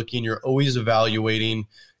always looking, you're always evaluating,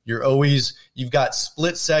 you've got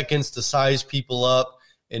split seconds to size people up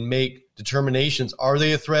and make determinations. Are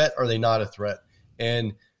they a threat? Are they not a threat?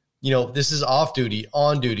 And, this is off duty,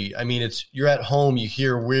 on duty. I mean, you're at home, you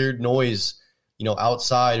hear weird noise,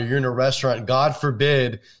 outside, or you're in a restaurant. God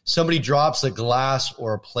forbid somebody drops a glass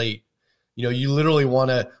or a plate. You literally want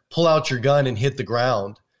to pull out your gun and hit the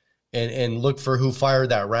ground. And look for who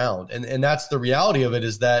fired that round. And that's the reality of it,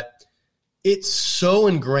 is that it's so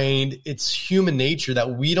ingrained, it's human nature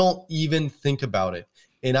that we don't even think about it.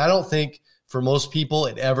 And I don't think for most people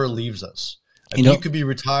it ever leaves us. You could be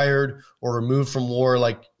retired or removed from war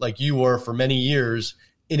like you were for many years,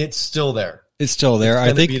 and it's still there. It's still there.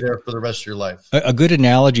 I think be there for the rest of your life. A good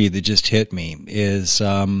analogy that just hit me is,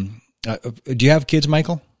 do you have kids,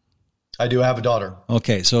 Michael? I do have a daughter.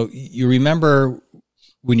 Okay. So you remember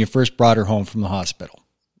when you first brought her home from the hospital,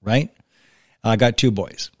 right? I got 2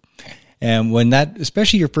 boys. And when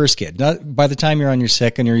especially your first kid, not by the time you're on your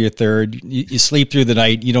second or your third, you sleep through the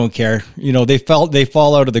night, you don't care. They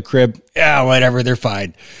fall out of the crib. Yeah, whatever, they're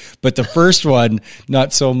fine. But the first one,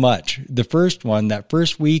 not so much. The first one, that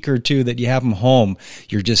first week or 2 that you have them home,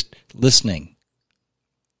 you're just listening.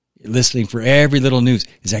 You're listening for every little news.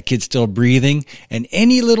 Is that kid still breathing? And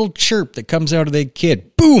any little chirp that comes out of that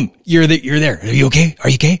kid, boom, you're there. Are you okay? Are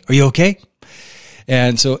you okay? Are you okay?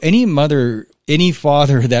 And so any mother, any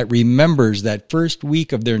father that remembers that first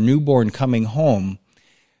week of their newborn coming home,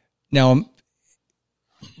 now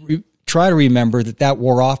try to remember that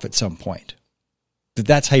wore off at some point.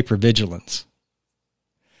 That's hypervigilance.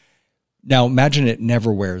 Now imagine it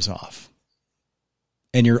never wears off.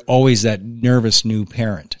 And you're always that nervous new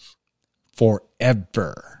parent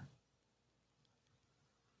forever.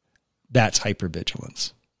 That's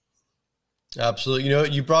hypervigilance.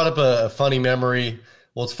 Absolutely. You brought up a funny memory.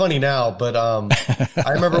 Well, it's funny now, but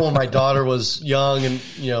I remember when my daughter was young and,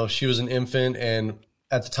 she was an infant, and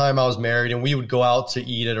at the time I was married, and we would go out to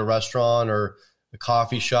eat at a restaurant or a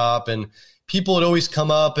coffee shop, and people would always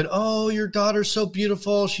come up and, oh, your daughter's so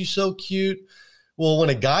beautiful. She's so cute. Well, when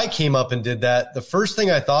a guy came up and did that, the first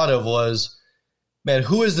thing I thought of was, man,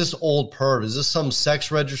 who is this old perv? Is this some sex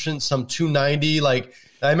registrant, some 290?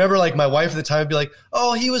 I remember my wife at the time would be like,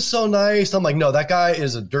 oh, he was so nice. I'm like, no, that guy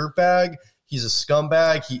is a dirtbag. He's a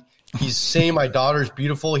scumbag. He's saying my daughter's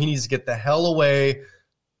beautiful. He needs to get the hell away,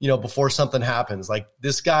 before something happens.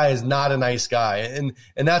 This guy is not a nice guy. And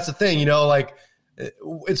that's the thing,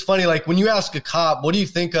 it's funny. When you ask a cop, what do you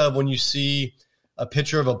think of when you see a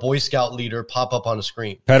picture of a Boy Scout leader pop up on a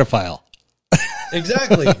screen? Pedophile.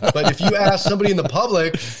 Exactly. But if you ask somebody in the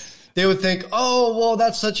public, they would think, oh, well,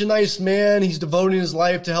 that's such a nice man. He's devoting his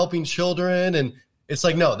life to helping children. And it's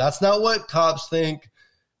no, that's not what cops think.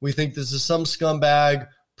 We think this is some scumbag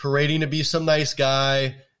parading to be some nice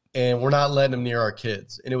guy, and we're not letting him near our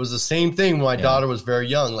kids. And it was the same thing when my daughter was very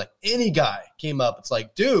young. Any guy came up, it's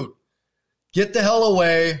dude, get the hell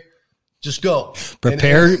away. Just go.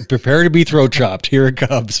 Prepare to be throat chopped. Here it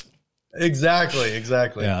comes. Exactly.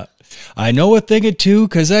 Yeah. I know a thing or two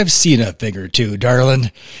because I've seen a thing or two,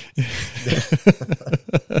 darling.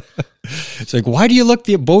 It's like, why do you look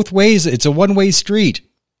both ways? It's a one-way street.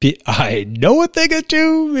 I know a thing or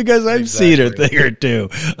two because I've seen a thing or two.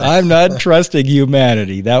 I'm not trusting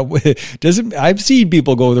humanity. That doesn't. I've seen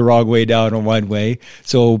people go the wrong way down a one way.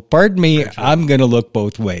 So pardon me. I'm going to look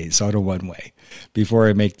both ways on a one way before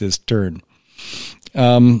I make this turn.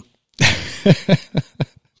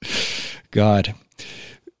 God.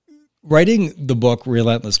 Writing the book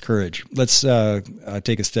Relentless Courage, let's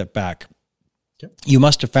take a step back. Okay. You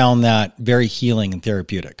must have found that very healing and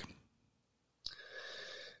therapeutic.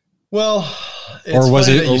 Well, or was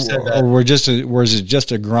it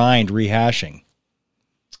just a grind rehashing?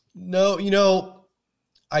 No,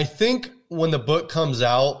 I think when the book comes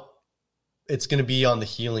out, it's going to be on the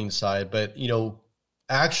healing side. But,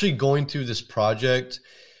 actually going through this project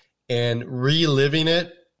and reliving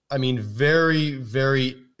it, I mean, very,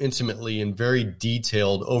 very intimately and very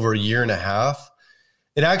detailed over a year and a half,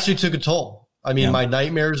 it actually took a toll. I mean, my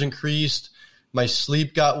nightmares increased, my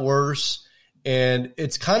sleep got worse, and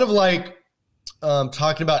it's kind of like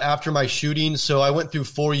talking about after my shooting. So I went through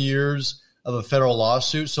 4 years of a federal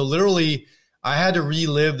lawsuit. So literally I had to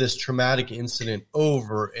relive this traumatic incident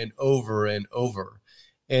over and over and over.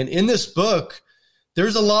 And in this book,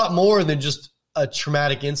 there's a lot more than just a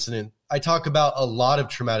traumatic incident. I talk about a lot of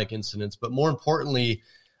traumatic incidents, but more importantly,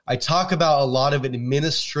 I talk about a lot of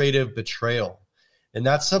administrative betrayal. And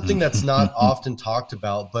that's something that's not often talked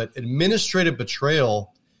about, but administrative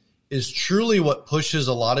betrayal is truly what pushes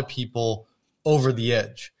a lot of people over the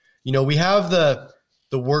edge. We have the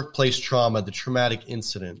workplace trauma, the traumatic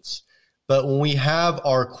incidents, but when we have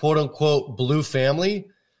our quote unquote blue family,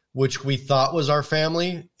 which we thought was our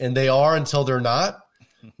family, and they are until they're not,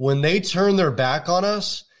 when they turn their back on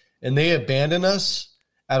us and they abandon us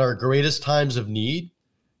at our greatest times of need,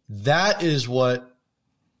 that is what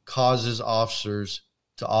causes officers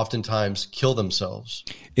to oftentimes kill themselves.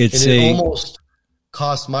 It almost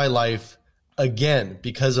cost my life again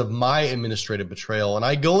because of my administrative betrayal. And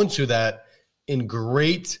I go into that in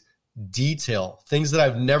great detail, things that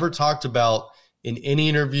I've never talked about in any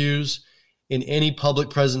interviews, in any public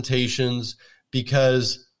presentations,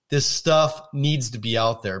 because this stuff needs to be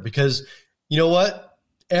out there. Because you know what?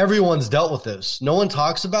 Everyone's dealt with this. No one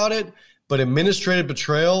talks about it, but administrative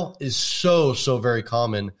betrayal is so very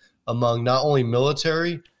common among not only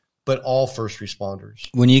military, but all first responders.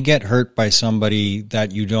 When you get hurt by somebody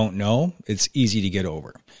that you don't know, it's easy to get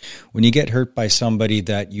over. When you get hurt by somebody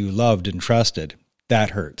that you loved and trusted,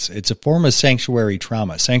 that hurts. It's a form of sanctuary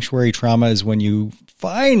trauma. Sanctuary trauma is when you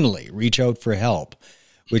finally reach out for help,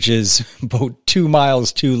 which is about 2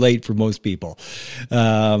 miles too late for most people.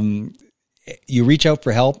 You reach out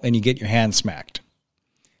for help and you get your hand smacked.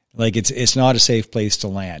 Like it's not a safe place to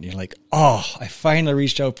land. You're like, oh, I finally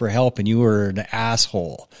reached out for help and you were an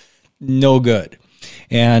asshole. No good.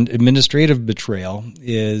 And administrative betrayal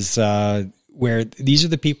is where these are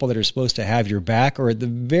the people that are supposed to have your back, or at the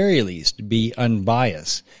very least be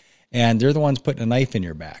unbiased. And they're the ones putting a knife in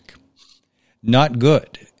your back. Not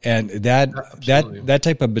good. And that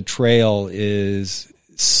type of betrayal is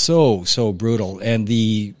so brutal. And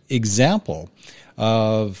the example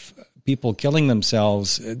of people killing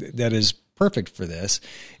themselves that is perfect for this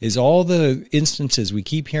is all the instances we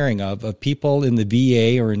keep hearing of people in the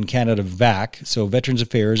VA or in Canada VAC, so Veterans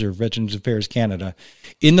Affairs or Veterans Affairs Canada,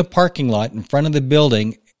 in the parking lot in front of the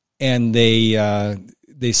building, and they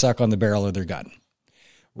suck on the barrel of their gun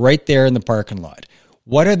right there in the parking lot.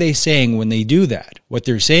 What are they saying when they do that? What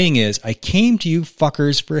they're saying is, I came to you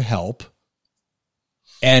fuckers for help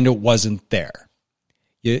and it wasn't there.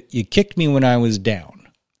 You kicked me when I was down.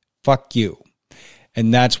 Fuck you.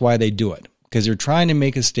 And that's why they do it, because they're trying to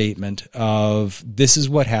make a statement of, this is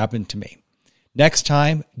what happened to me. Next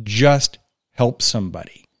time, just help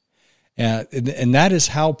somebody. And that is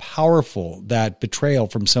how powerful that betrayal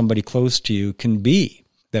from somebody close to you can be,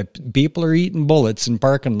 that people are eating bullets in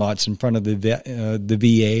parking lots in front of the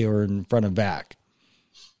VA or in front of VAC.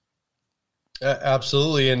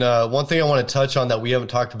 Absolutely. And one thing I want to touch on that we haven't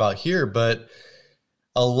talked about here, but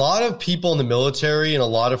a lot of people in the military and a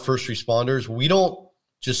lot of first responders, we don't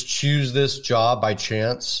just choose this job by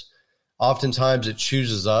chance. Oftentimes it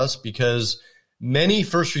chooses us because many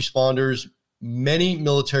first responders, many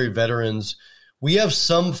military veterans, we have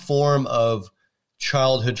some form of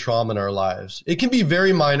childhood trauma in our lives. It can be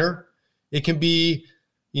very minor. It can be,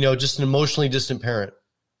 just an emotionally distant parent.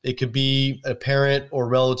 It could be a parent or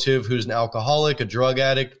relative who's an alcoholic, a drug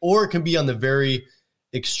addict, or it can be on the very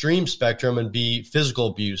extreme spectrum and be physical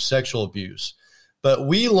abuse, sexual abuse. But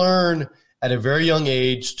we learn at a very young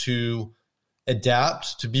age to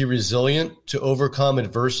adapt, to be resilient, to overcome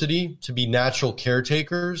adversity, to be natural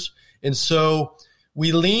caretakers. And so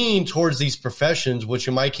we lean towards these professions, which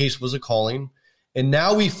in my case was a calling. And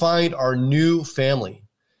now we find our new family.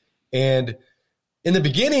 And in the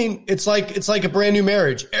beginning, it's like a brand new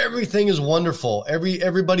marriage. Everything is wonderful.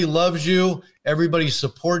 Everybody loves you. Everybody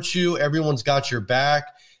supports you. Everyone's got your back.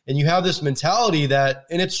 And you have this mentality that,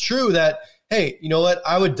 and it's true that, hey, you know what?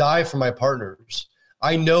 I would die for my partners.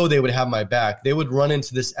 I know they would have my back. They would run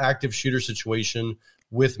into this active shooter situation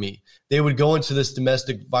with me. They would go into this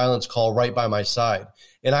domestic violence call right by my side.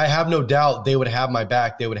 And I have no doubt they would have my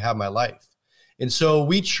back. They would have my life. And so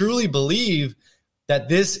we truly believe that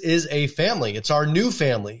this is a family. It's our new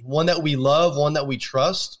family, one that we love, one that we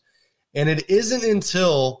trust. And it isn't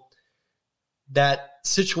until that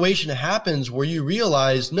situation happens where you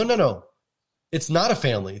realize, no, it's not a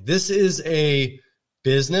family. This is a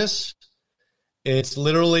business. It's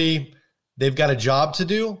literally, they've got a job to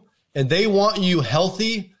do and they want you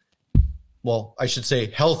healthy. Well, I should say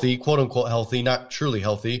healthy, quote unquote healthy, not truly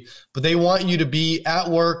healthy, but they want you to be at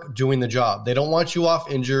work doing the job. They don't want you off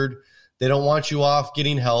injured. They don't want you off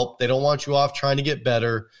getting help. They don't want you off trying to get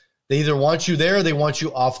better. They either want you there or they want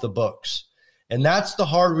you off the books. And that's the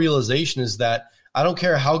hard realization, is that I don't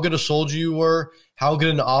care how good a soldier you were, how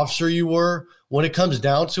good an officer you were, when it comes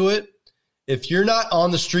down to it, if you're not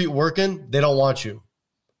on the street working, they don't want you.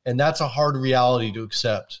 And that's a hard reality to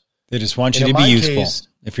accept. They just want you to be useful. Case,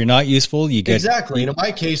 if you're not useful, you get... Exactly. And in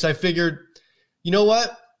my case, I figured, you know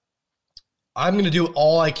what? I'm going to do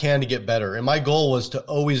all I can to get better. And my goal was to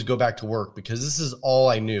always go back to work because this is all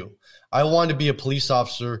I knew. I wanted to be a police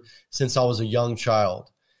officer since I was a young child.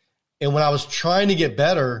 And when I was trying to get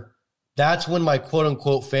better, that's when my quote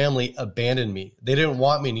unquote family abandoned me. They didn't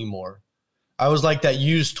want me anymore. I was like that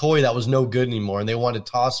used toy that was no good anymore. And they wanted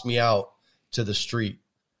to toss me out to the street.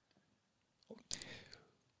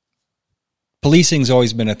 Policing's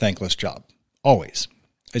always been a thankless job. Always.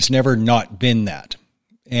 It's never not been that.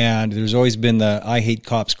 And there's always been the I hate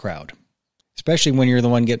cops crowd, especially when you're the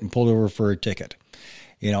one getting pulled over for a ticket.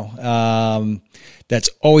 You know, that's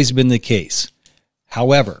always been the case.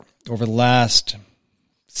 However, over the last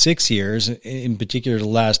 6 years, in particular the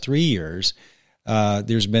last 3 years,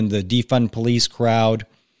 there's been the defund police crowd,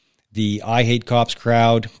 the I hate cops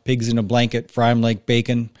crowd, pigs in a blanket, fry 'em like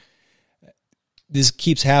bacon. This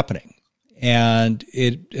keeps happening. And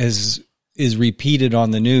it is repeated on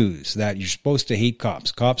the news that you're supposed to hate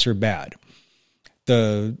cops. Cops are bad.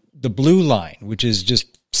 The blue line, which is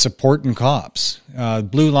just supporting cops.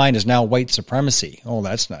 Blue line is now white supremacy. Oh,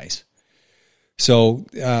 that's nice. So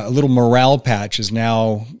a little morale patch is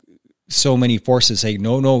now so many forces say,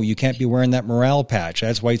 no, you can't be wearing that morale patch.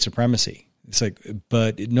 That's white supremacy. It's like,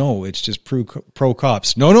 but no, it's just pro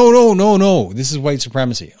cops. No. This is white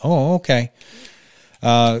supremacy. Oh, okay.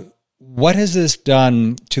 What has this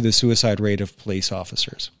done to the suicide rate of police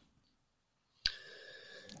officers?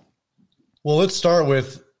 Well, let's start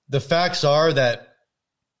with the facts are that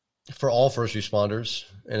for all first responders,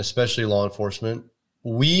 and especially law enforcement,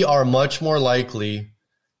 we are much more likely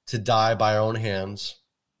to die by our own hands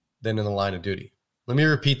than in the line of duty. Let me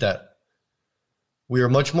repeat that. We are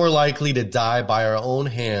much more likely to die by our own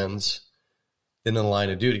hands than in the line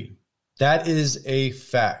of duty. That is a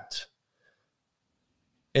fact.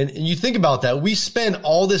 And you think about that. We spend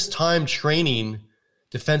all this time training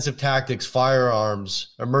defensive tactics,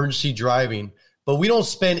 firearms, emergency driving, but we don't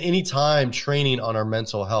spend any time training on our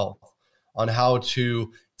mental health, on how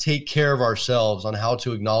to take care of ourselves, on how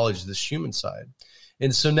to acknowledge this human side.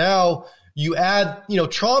 And so now you add,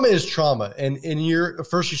 trauma is trauma. And you're a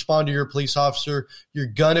first responder, you're a police officer, you're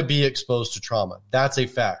going to be exposed to trauma. That's a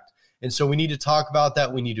fact. And so we need to talk about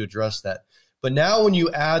that. We need to address that. But now when you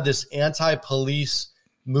add this anti-police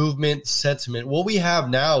movement sentiment, what we have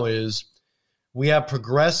now is we have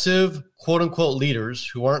progressive quote unquote leaders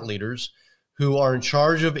who aren't leaders, who are in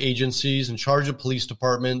charge of agencies, in charge of police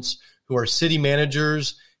departments, who are city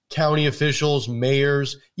managers, county officials,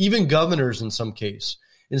 mayors, even governors in some case.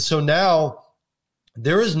 And so now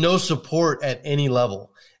there is no support at any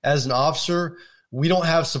level. As an officer, we don't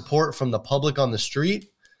have support from the public on the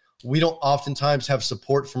street. We don't oftentimes have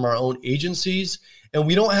support from our own agencies, and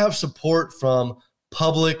we don't have support from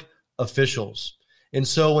public officials. And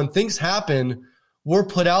so when things happen, we're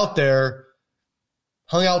put out there,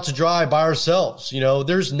 hung out to dry by ourselves.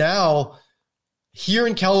 There's now here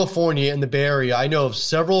in California, in the Bay Area, I know of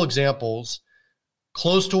several examples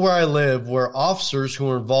close to where I live where officers who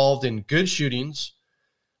were involved in good shootings,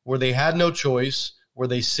 where they had no choice, where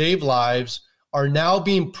they saved lives, are now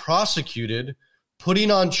being prosecuted,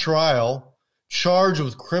 putting on trial, charged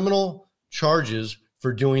with criminal charges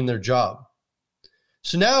for doing their job.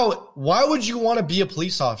 So now, why would you want to be a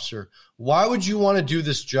police officer? Why would you want to do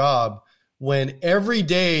this job when every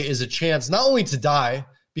day is a chance not only to die,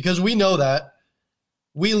 because we know that,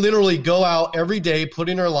 we literally go out every day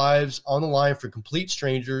putting our lives on the line for complete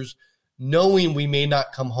strangers, knowing we may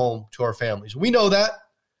not come home to our families. We know that,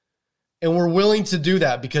 and we're willing to do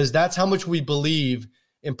that because that's how much we believe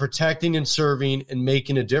in protecting and serving and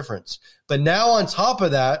making a difference. But now on top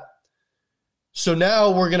of that, so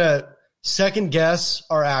now we're going to second guess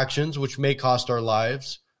our actions, which may cost our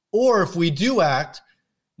lives. Or if we do act,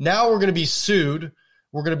 now we're going to be sued.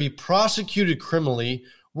 We're going to be prosecuted criminally.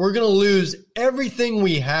 We're going to lose everything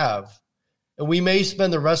we have. And we may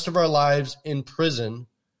spend the rest of our lives in prison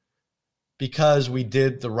because we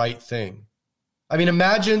did the right thing. I mean,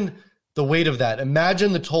 imagine the weight of that.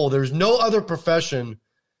 Imagine the toll. There's no other profession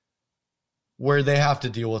where they have to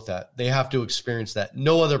deal with that. They have to experience that.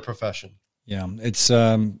 No other profession. Yeah, it's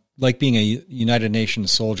like being a United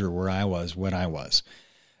Nations soldier where I was when I was.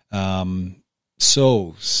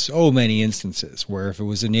 So many instances where if it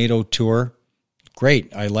was a NATO tour,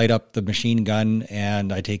 great, I light up the machine gun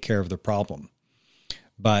and I take care of the problem.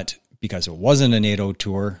 But because it wasn't a NATO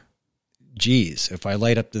tour, geez, if I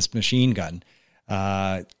light up this machine gun,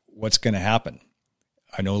 what's going to happen?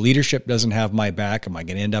 I know leadership doesn't have my back. Am I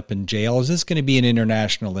going to end up in jail? Is this going to be an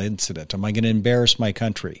international incident? Am I going to embarrass my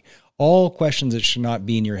country? All questions that should not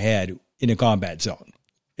be in your head in a combat zone.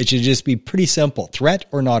 It should just be pretty simple, threat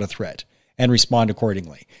or not a threat, and respond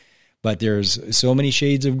accordingly. But there's so many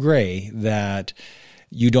shades of gray that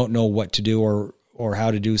you don't know what to do or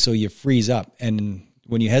how to do, so you freeze up. And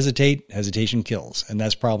when you hesitate, hesitation kills. And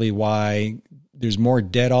that's probably why there's more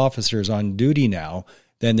dead officers on duty now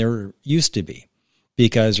than there used to be.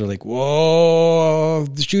 Because they're like, whoa,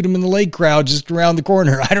 shoot him in the lake crowd just around the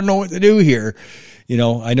corner. I don't know what to do here. You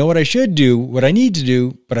know, I know what I should do, what I need to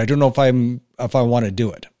do, but I don't know if I want to do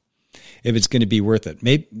it, if it's going to be worth it.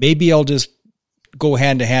 Maybe I'll just go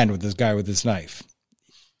hand to hand with this guy with this knife,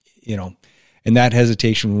 you know, and that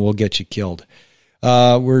hesitation will get you killed.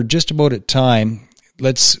 We're just about at time.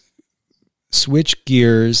 Let's switch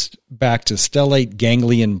gears back to stellate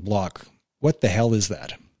ganglion block. What the hell is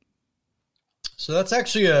that? So that's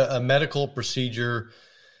actually a medical procedure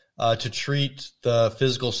to treat the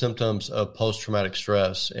physical symptoms of post-traumatic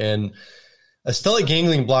stress. And a stellate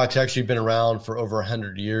ganglion block's actually been around for over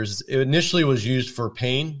 100 years. It initially was used for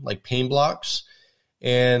pain, like pain blocks.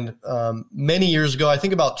 And many years ago, I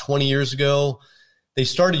think about 20 years ago, they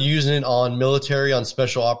started using it on military, on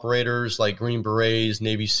special operators like Green Berets,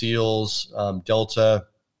 Navy SEALs, Delta.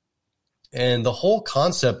 And the whole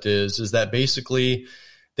concept is that basically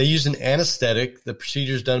they use an anesthetic. The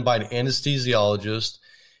procedure is done by an anesthesiologist,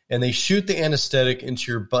 and they shoot the anesthetic into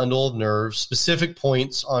your bundle of nerves, specific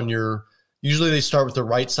points on your, usually they start with the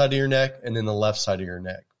right side of your neck and then the left side of your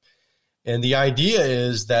neck. And the idea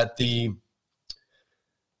is that the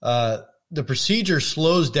procedure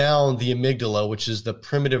slows down the amygdala, which is the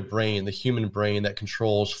primitive brain, the human brain that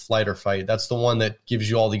controls flight or fight. That's the one that gives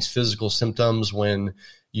you all these physical symptoms when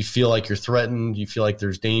you feel like you're threatened, you feel like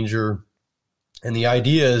there's danger. And the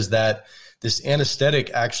idea is that this anesthetic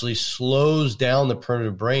actually slows down the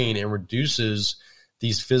primitive brain and reduces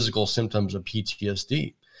these physical symptoms of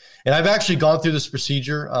PTSD. And I've actually gone through this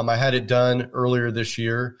procedure. I had it done earlier this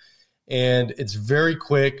year, and it's very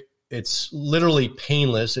quick. It's literally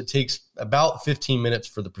painless. It takes about 15 minutes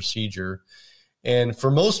for the procedure. And for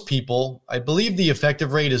most people, I believe the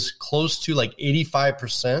effective rate is close to like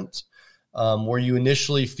 85%, where you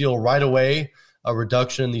initially feel right away a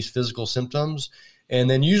reduction in these physical symptoms. And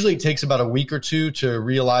then usually it takes about a week or two to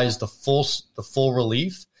realize the full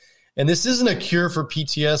relief. And this isn't a cure for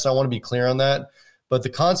PTS. I want to be clear on that. But the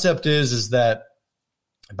concept is that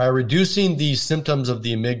by reducing these symptoms of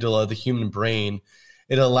the amygdala, the human brain,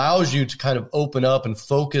 it allows you to kind of open up and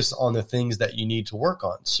focus on the things that you need to work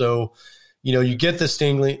on. So, you know, you get the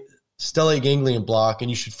stellate ganglion block, and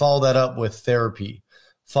you should follow that up with therapy,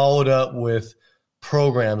 follow it up with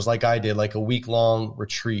programs like I did, like a week-long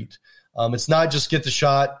retreat. It's not just get the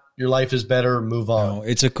shot, your life is better, move on. No,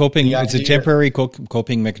 it's a temporary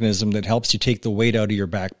coping mechanism that helps you take the weight out of your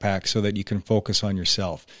backpack so that you can focus on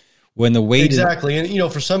yourself. When the weight exactly. And, you know,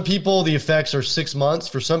 for some people, the effects are 6 months.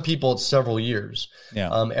 For some people, it's several years.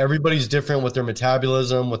 Yeah. Everybody's different with their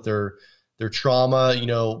metabolism, with their trauma, you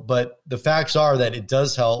know, but the facts are that it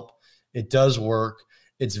does help. It does work.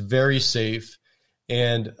 It's very safe.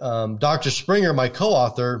 And Dr. Springer, my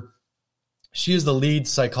co-author, she is the lead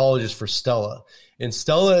psychologist for Stella. And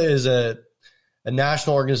Stella is a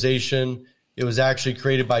national organization. It was actually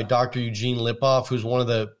created by Dr. Eugene Lipoff, who's one of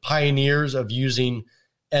the pioneers of using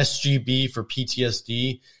SGB for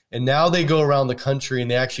PTSD. And now they go around the country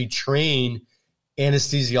and they actually train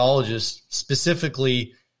anesthesiologists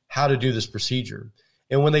specifically how to do this procedure.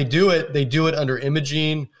 And when they do it under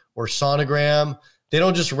imaging or sonogram. They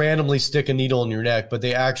don't just randomly stick a needle in your neck, but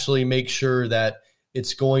they actually make sure that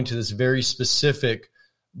it's going to this very specific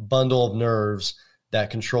bundle of nerves that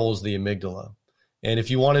controls the amygdala. And if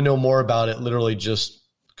you want to know more about it, literally just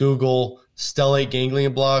Google stellate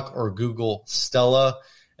ganglion block or Google Stella.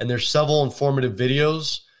 And there's several informative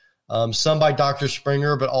videos, some by Dr.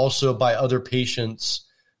 Springer, but also by other patients,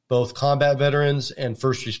 both combat veterans and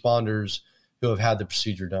first responders who have had the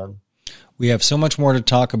procedure done. We have so much more to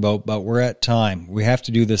talk about, but we're at time. We have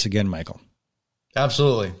to do this again, Michael.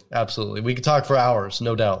 Absolutely. Absolutely. We could talk for hours,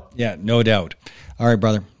 no doubt. Yeah, no doubt. All right,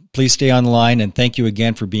 brother. Please stay on the line, and thank you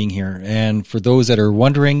again for being here. And for those that are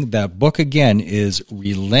wondering, that book again is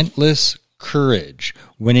Relentless Courage,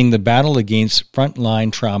 Winning the Battle Against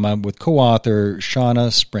Frontline Trauma with co-author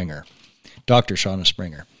Shauna Springer, Dr. Shauna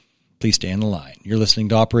Springer. Please stay on the line. You're listening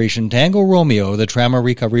to Operation Tango Romeo, the Trauma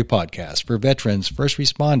Recovery Podcast for veterans, first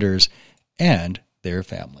responders, and their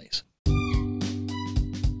families.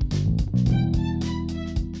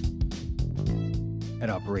 At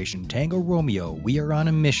Operation Tango Romeo, we are on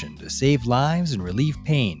a mission to save lives and relieve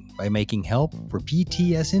pain by making help for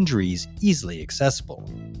PTS injuries easily accessible,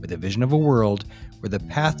 with a vision of a world where the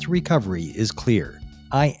path to recovery is clear.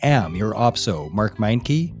 I am your OPSO, Mark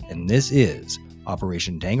Meinke, and this is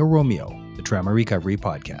Operation Tango Romeo, the Trauma Recovery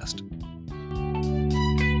Podcast.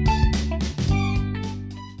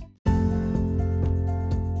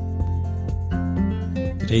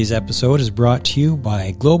 Today's episode is brought to you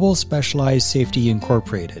by Global Specialized Safety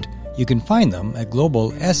Incorporated. You can find them at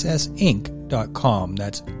globalssinc.com.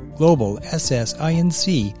 That's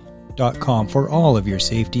globalssinc.com for all of your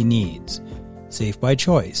safety needs. Safe by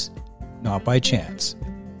choice, not by chance.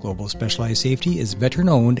 Global Specialized Safety is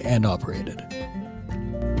veteran-owned and operated.